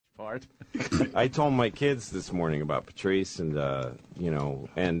part. I told my kids this morning about Patrice, and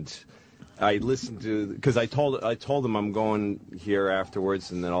and I listened to, because I told them I'm going here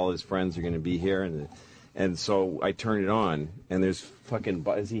afterwards, and that all his friends are going to be here, and so I turned it on, and there's fucking,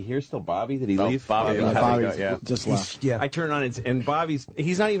 is he here still, Bobby? Did he leave? Bobby just left. Yeah. I turned on, and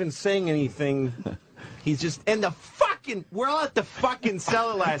he's not even saying anything. He's just, and we're all at the fucking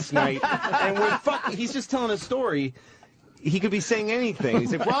cellar last night, and he's just telling a story. He could be saying anything.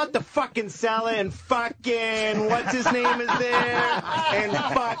 He's like, we're all at the fucking cellar, and fucking, what's his name is there, and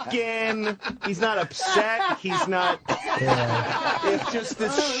fucking, he's not upset, he's not, it's just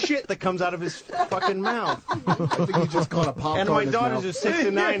this shit that comes out of his fucking mouth. I think he just caught a pop. And my daughters are 6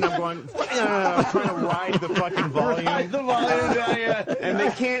 and 9, and I'm going, I'm trying to ride the fucking volume. And they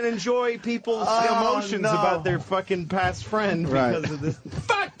can't enjoy people's emotions about their fucking past friend because of this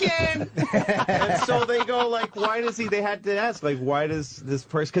fucking. And so they go like, why does he? They had to ask, like, why does this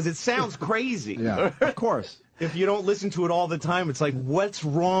person? Because it sounds crazy. Yeah, of course. If you don't listen to it all the time, it's like, what's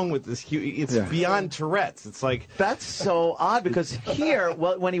wrong with this? It's beyond Tourette's. It's like, that's so odd, because here,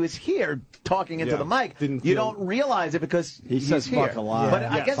 when he was here talking into the mic, you don't realize it because he says here. fuck a lot. But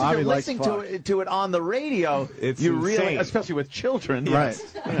I guess Bobby, if you're listening to it on the radio, you really, especially with children, right?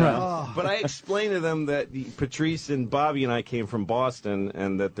 But I explained to them that Patrice and Bobby and I came from Boston,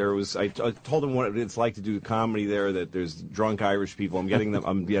 and that there was. I told them what it's like to do comedy there. That there's drunk Irish people. I'm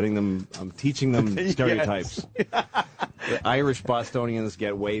teaching them stereotypes. The Irish Bostonians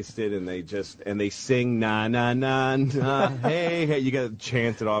get wasted, and they sing na na na na, hey, you got to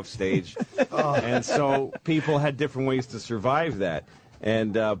chant it off stage. And so people had different ways to survive that.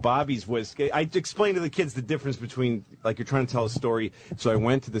 And Bobby's was, I explained to the kids the difference between, like, you're trying to tell a story. So I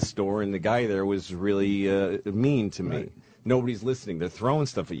went to the store, and the guy there was really mean to me. Right. Nobody's listening. They're throwing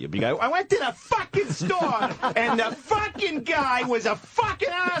stuff at you. But I went to the fucking store, and the fucking guy was a fucking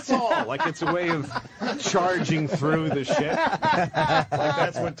asshole. Like, it's a way of charging through the shit. Like,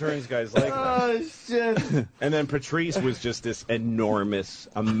 that's what turns guys like that. Oh, shit. And then Patrice was just this enormous,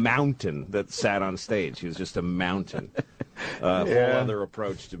 a mountain that sat on stage. He was just a mountain. Whole other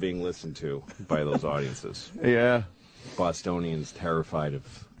approach to being listened to by those audiences. Yeah. Bostonians terrified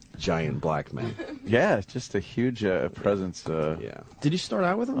of giant black men. Yeah, it's just a huge presence. Did you start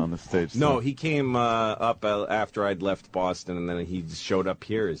out with him on the stage? No, he came up after I'd left Boston, and then he showed up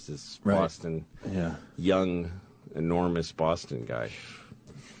here as this Boston, young, enormous Boston guy.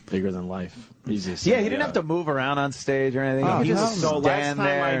 Bigger than life. Easy. Yeah, he didn't have to move around on stage or anything. He just stand last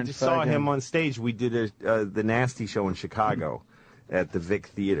there. Time I saw him on stage, we did the Nasty Show in Chicago at the Vic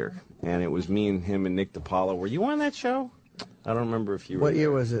Theater, and it was me and him and Nick DiPaolo. Were you on that show? I don't remember if you were. What year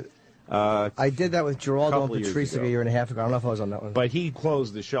was it? I did that with Geraldo and Patrice like a year and a half ago. I don't know if I was on that one. But he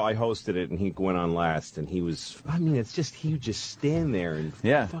closed the show. I hosted it, and he went on last. And he was, I mean, it's just, he would just stand there and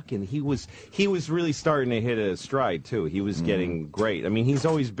fucking, he was really starting to hit a stride, too. He was getting great. I mean, he's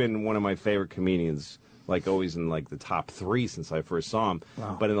always been one of my favorite comedians, like always in like the top 3 since I first saw him.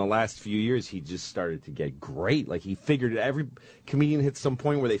 Wow. But in the last few years, he just started to get great. Like, he figured, every comedian hits some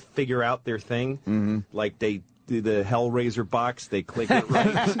point where they figure out their thing. Like, they do the Hellraiser box, they click it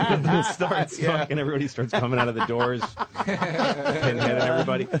right, and it starts fucking, everybody starts coming out of the doors, pinhead and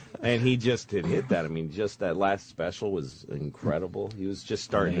everybody, and he just did hit that. I mean, just that last special was incredible. He was just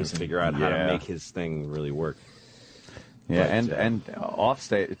starting to figure out how to make his thing really work. Yeah, and off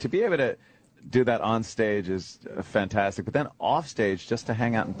stage, to be able to do that on stage is fantastic, but then off stage, just to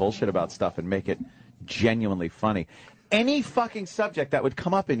hang out and bullshit about stuff and make it genuinely funny. Any fucking subject that would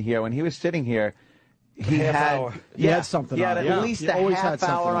come up in here when he was sitting here, he had something. He had at least a half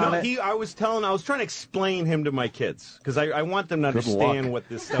hour on it. I was trying to explain him to my kids because I want them to understand what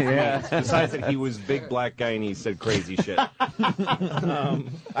this stuff means. Besides that, he was a big black guy and he said crazy shit.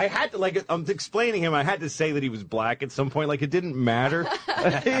 I had to I'm explaining him. I had to say that he was black at some point. Like, it didn't matter,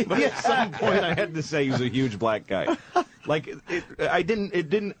 but at some point I had to say he was a huge black guy. Like, it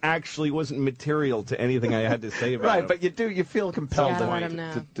didn't actually, wasn't material to anything I had to say about him. But you feel compelled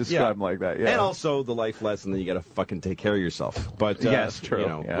to describe him like that. Yeah. And also the life lesson that you got to fucking take care of yourself. But yes, true. You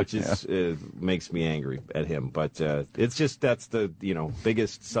know, which is makes me angry at him. But it's just, that's the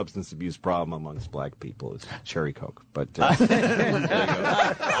biggest substance abuse problem amongst black people is cherry Coke. But still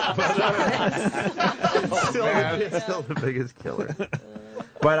the biggest killer.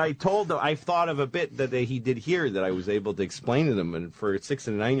 But I told them, I thought of a bit that he did here that I was able to explain to them, and for a 6-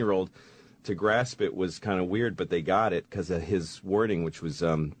 and 9-year-old to grasp it was kind of weird, but they got it because of his wording, which was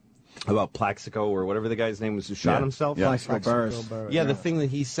about Plaxico or whatever the guy's name was who shot himself. Yeah, Plaxico Burr. Yeah, the thing that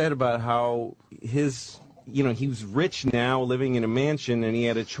he said about how he was rich now, living in a mansion, and he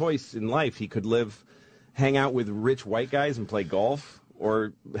had a choice in life. He could hang out with rich white guys and play golf,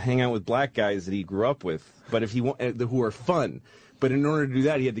 or hang out with black guys that he grew up with, but if he who are fun. But in order to do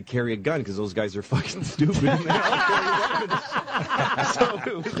that, he had to carry a gun because those guys are fucking stupid. And they all carry weapons. So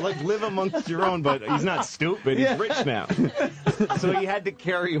it was like live amongst your own, but he's not stupid. He's rich now. So he had to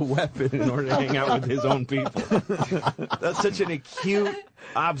carry a weapon in order to hang out with his own people. That's such an acute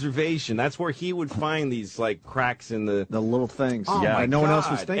observation. That's where he would find these like cracks in the little things. Oh, yeah, my no one else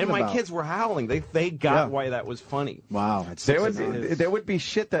God. was thinking and my about. kids were howling. They got why that was funny. Wow. There would be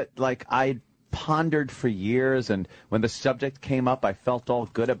shit that like I pondered for years, and when the subject came up, I felt all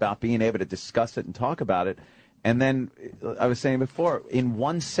good about being able to discuss it and talk about it. And then I was saying before, in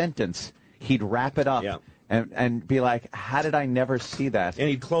one sentence, he'd wrap it up. Yeah. And be like, how did I never see that? And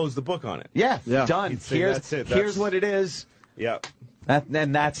he'd close the book on it. Yeah. Done. He'd say, Here's that's it. Here's what it is. Yeah.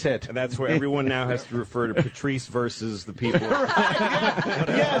 And that's it. And that's where everyone now has to refer to Patrice versus the people.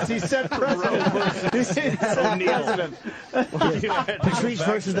 Yes, he said president. He said president. Patrice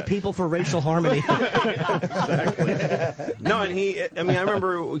versus the people for racial harmony. Exactly. No, and I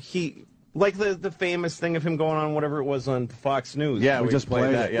remember like the famous thing of him going on whatever it was on Fox News. Yeah, we just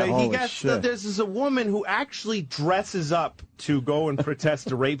played that. Yeah. There's a woman who actually dresses up to go and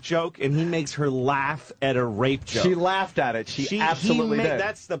protest a rape joke, and he makes her laugh at a rape joke. She laughed at it. She absolutely did.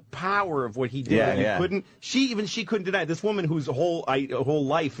 That's the power of what he did. Yeah, She couldn't deny it. This woman whose whole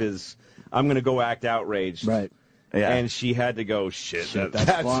life is, I'm going to go act outraged. Right. Yeah. And she had to go, shit,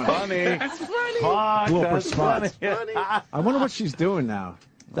 that's funny. That's funny. Blooper spot. Funny. I wonder what she's doing now.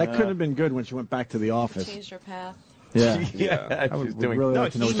 That could have been good when she went back to the office. Change your path. Yeah. Yeah. She's doing really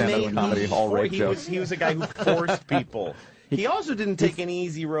like to know stand-up comedy, all rape jokes. He was a guy who forced people. He also didn't take any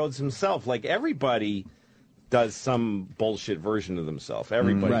easy roads himself. Like, everybody does some bullshit version of themselves.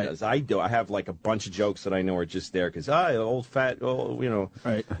 Everybody does. I do. I have, like, a bunch of jokes that I know are just there because, old, fat,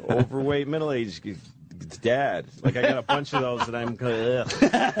 overweight, middle-aged dad. Like, I got a bunch of those that I'm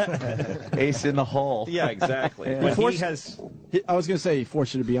Ace in the hole. Yeah, exactly. But he has... I was going to say, he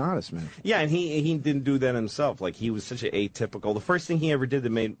forced you to be honest, man. Yeah, and he didn't do that himself. Like, he was such an atypical... The first thing he ever did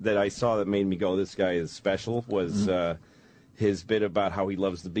that I saw that made me go, this guy is special, was his bit about how he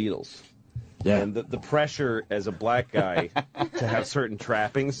loves the Beatles. Yeah. And the pressure as a black guy to have certain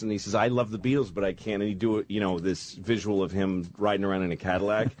trappings, and he says, I love the Beatles, but I can't. And he do it, this visual of him riding around in a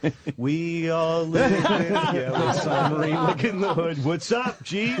Cadillac. We all live in a yellow submarine. Look in the hood. What's up,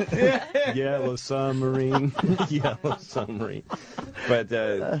 G? Yellow submarine. Yellow submarine. But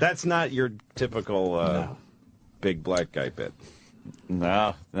that's not your typical big black guy bit.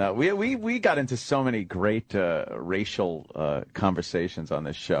 No. We got into so many great racial conversations on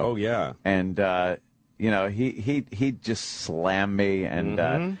this show. Oh yeah, and he just slammed me,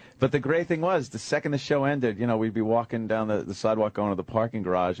 and but the great thing was the second the show ended, we'd be walking down the sidewalk going to the parking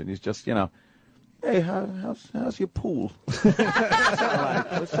garage, and he's just hey, how's your pool? What's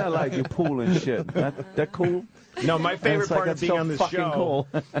that like your pool and shit? That cool? No, my favorite part of being on this show, cool.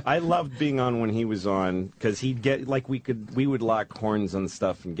 I loved being on when he was on, because he'd get, like, we would lock horns on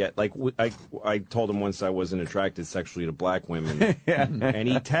stuff and get, like, I told him once I wasn't attracted sexually to black women, and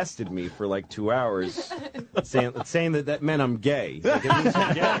he tested me for like 2 hours, saying that meant I'm gay. Like, it means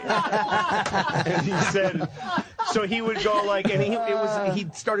I'm gay. And he said, so he would go like, and he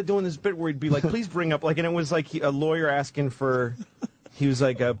started doing this bit where he'd be like, please bring up, like, and it was like a lawyer asking for. He was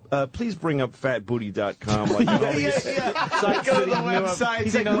like, please bring up fatbooty.com. Like, sites Go to the website.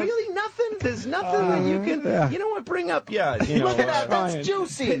 He's like, really? Nothing? There's nothing that you can, you know what, bring up? Yeah. Look at that. That's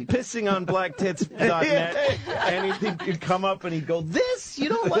juicy. Pissing on blacktits.net. And he'd come up and he'd go, this? You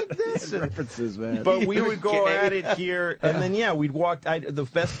don't like this? References, man. But we would go at it here. And then, we'd walk. The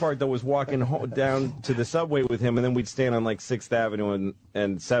best part, though, was walking down to the subway with him. And then we'd stand on, like, 6th Avenue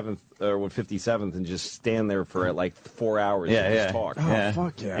and 7th or 57th and just stand there for, like, 4 hours and just talk. Oh,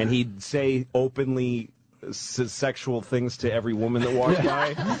 fuck yeah. And he'd say openly sexual things to every woman that walked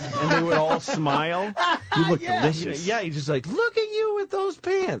by, and they would all smile. You look delicious. Yeah, he's just like, look at you with those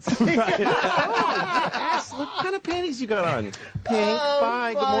pants. What kind of panties you got on? Pink.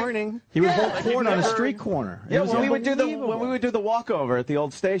 Bye. Good morning. He would hold court on a street corner. Yeah, when we would do the walkover at the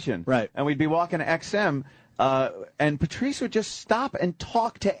old station, right? And we'd be walking to XM. And Patrice would just stop and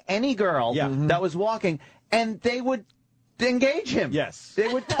talk to any girl that was walking, and they would engage him. Yes. They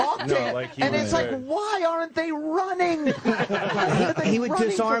would talk to him. And it's like, why aren't they running? He would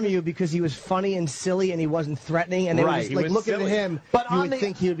disarm you because he was funny and silly and he wasn't threatening. And it was like looking at him, but you would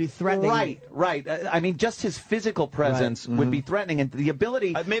think he would be threatening. Right. I mean, just his physical presence would be threatening, and the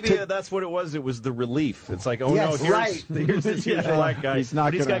ability. Maybe that's what it was. It was the relief. It's like, oh no, here's this black guy. He's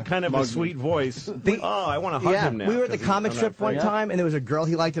got kind of a sweet voice. I want to hug him now. We were at the comic strip one time, and there was a girl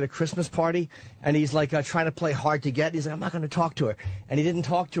he liked at a Christmas party, and he's like trying to play hard to get. He's like, I'm not not going to talk to her. And he didn't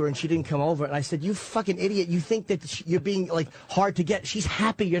talk to her, and she didn't come over. And I said, you fucking idiot. You think that you're being, like, hard to get. She's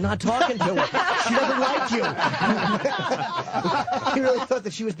happy you're not talking to her. She doesn't like you. He really thought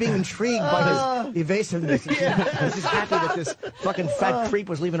that she was being intrigued by his evasiveness. She was just happy that this fucking fat creep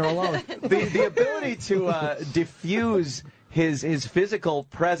was leaving her alone. The ability to diffuse his physical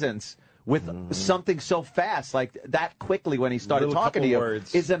presence with something so fast, like that quickly when he started talking to you,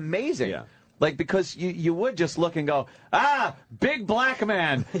 is amazing. Yeah. Like, because you would just look and go, big black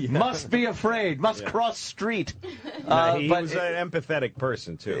man, must be afraid, must cross street. He was an empathetic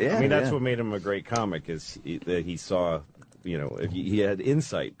person, too. Yeah, I mean, that's what made him a great comic, is that he saw, he had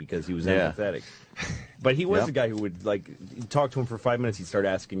insight because he was empathetic. But he was a guy who would, like, talk to him for 5 minutes, he'd start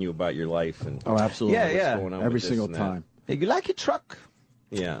asking you about your life. And absolutely. What's going on every with single time. Hey, you like your truck?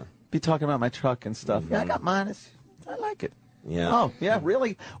 Yeah. Be talking about my truck and stuff. Yeah, I got mine. I like it. Yeah. Oh, yeah,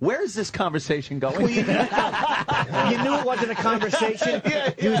 really? Where is this conversation going? Well, you knew it wasn't a conversation.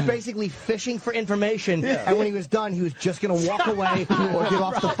 He was basically fishing for information, and when he was done, he was just going to walk away or get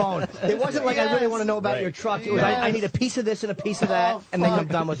off the phone. It wasn't like, I really want to know about your truck. It was, I need a piece of this and a piece of that, and then I'm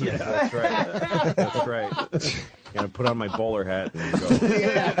done with you. That's right. That's right. Gonna put on my bowler hat and go.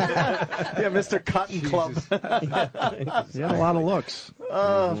 Mr. Cotton Club. He had a lot of looks.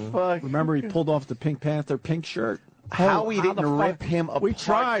 Oh, fuck. Remember, he pulled off the Pink Panther pink shirt. How we didn't rip him apart. We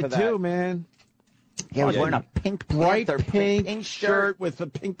tried for that. too, man. He was wearing a Pink Panther pink shirt with the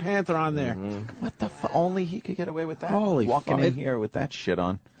Pink Panther on there. What the fuck? Only he could get away with that. Holy Walking fuck. in here with that shit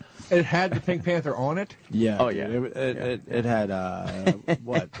on. It had the Pink Panther on it? Yeah. Oh, yeah. It had,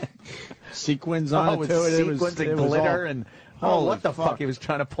 what? Sequins on it, too. Sequins and glitter and... Oh, what the fuck he was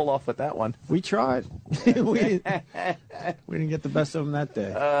trying to pull off with that one. We tried. we didn't get the best of him that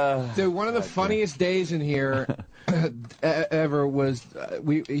day. Dude, one of the funniest days in here ever was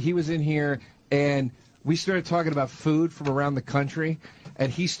he was in here and we started talking about food from around the country.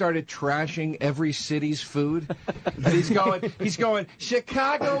 And he started trashing every city's food. And he's going,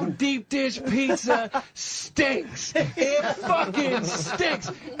 Chicago deep dish pizza stinks. It fucking stinks.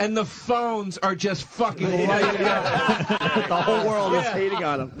 And the phones are just fucking lighting up. The whole world is hating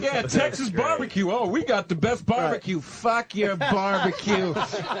on him. Yeah, Texas barbecue. Oh, we got the best barbecue. Right. Fuck your barbecue.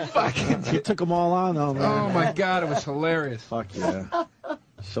 Fucking. You took them all on, though, man. Oh, my God, it was hilarious. Fuck yeah.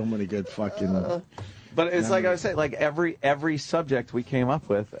 So many good fucking... But it's like I was saying, like every subject we came up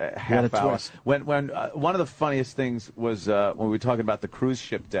with, half hour. When one of the funniest things was when we were talking about the cruise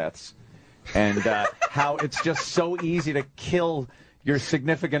ship deaths, and how it's just so easy to kill your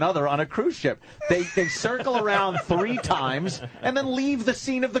significant other on a cruise ship. They circle around 3 times and then leave the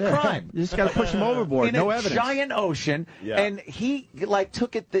scene of the crime. You just got to push them overboard. In no a evidence. Giant ocean, and he like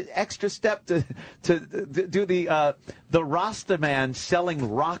took it the extra step to do the Rasta man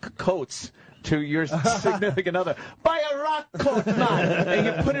selling rock coats to your significant other. Buy a rock coat, man, and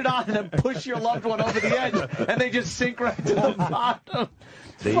you put it on and then push your loved one over the edge, and they just sink right to the bottom.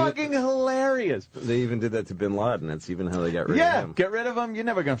 Fucking hilarious. They even did that to Bin Laden. That's even how they got rid of him. Yeah, get rid of him. You're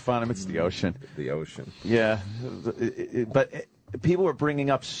never going to find him. It's the ocean. The ocean. Yeah. But people were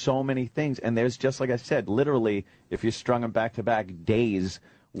bringing up so many things, and there's just, like I said, literally, if you strung them back to back, days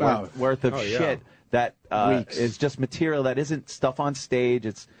worth of shit that is just material that isn't stuff on stage.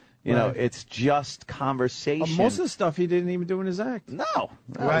 It's... You know, it's just conversation. Most of the stuff he didn't even do in his act. No,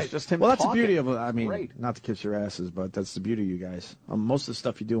 it's just him. Well, that's talking. the beauty of it. I mean, not to kiss your asses, but that's the beauty of you guys. Most of the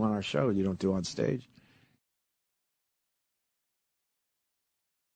stuff you do on our show, you don't do on stage.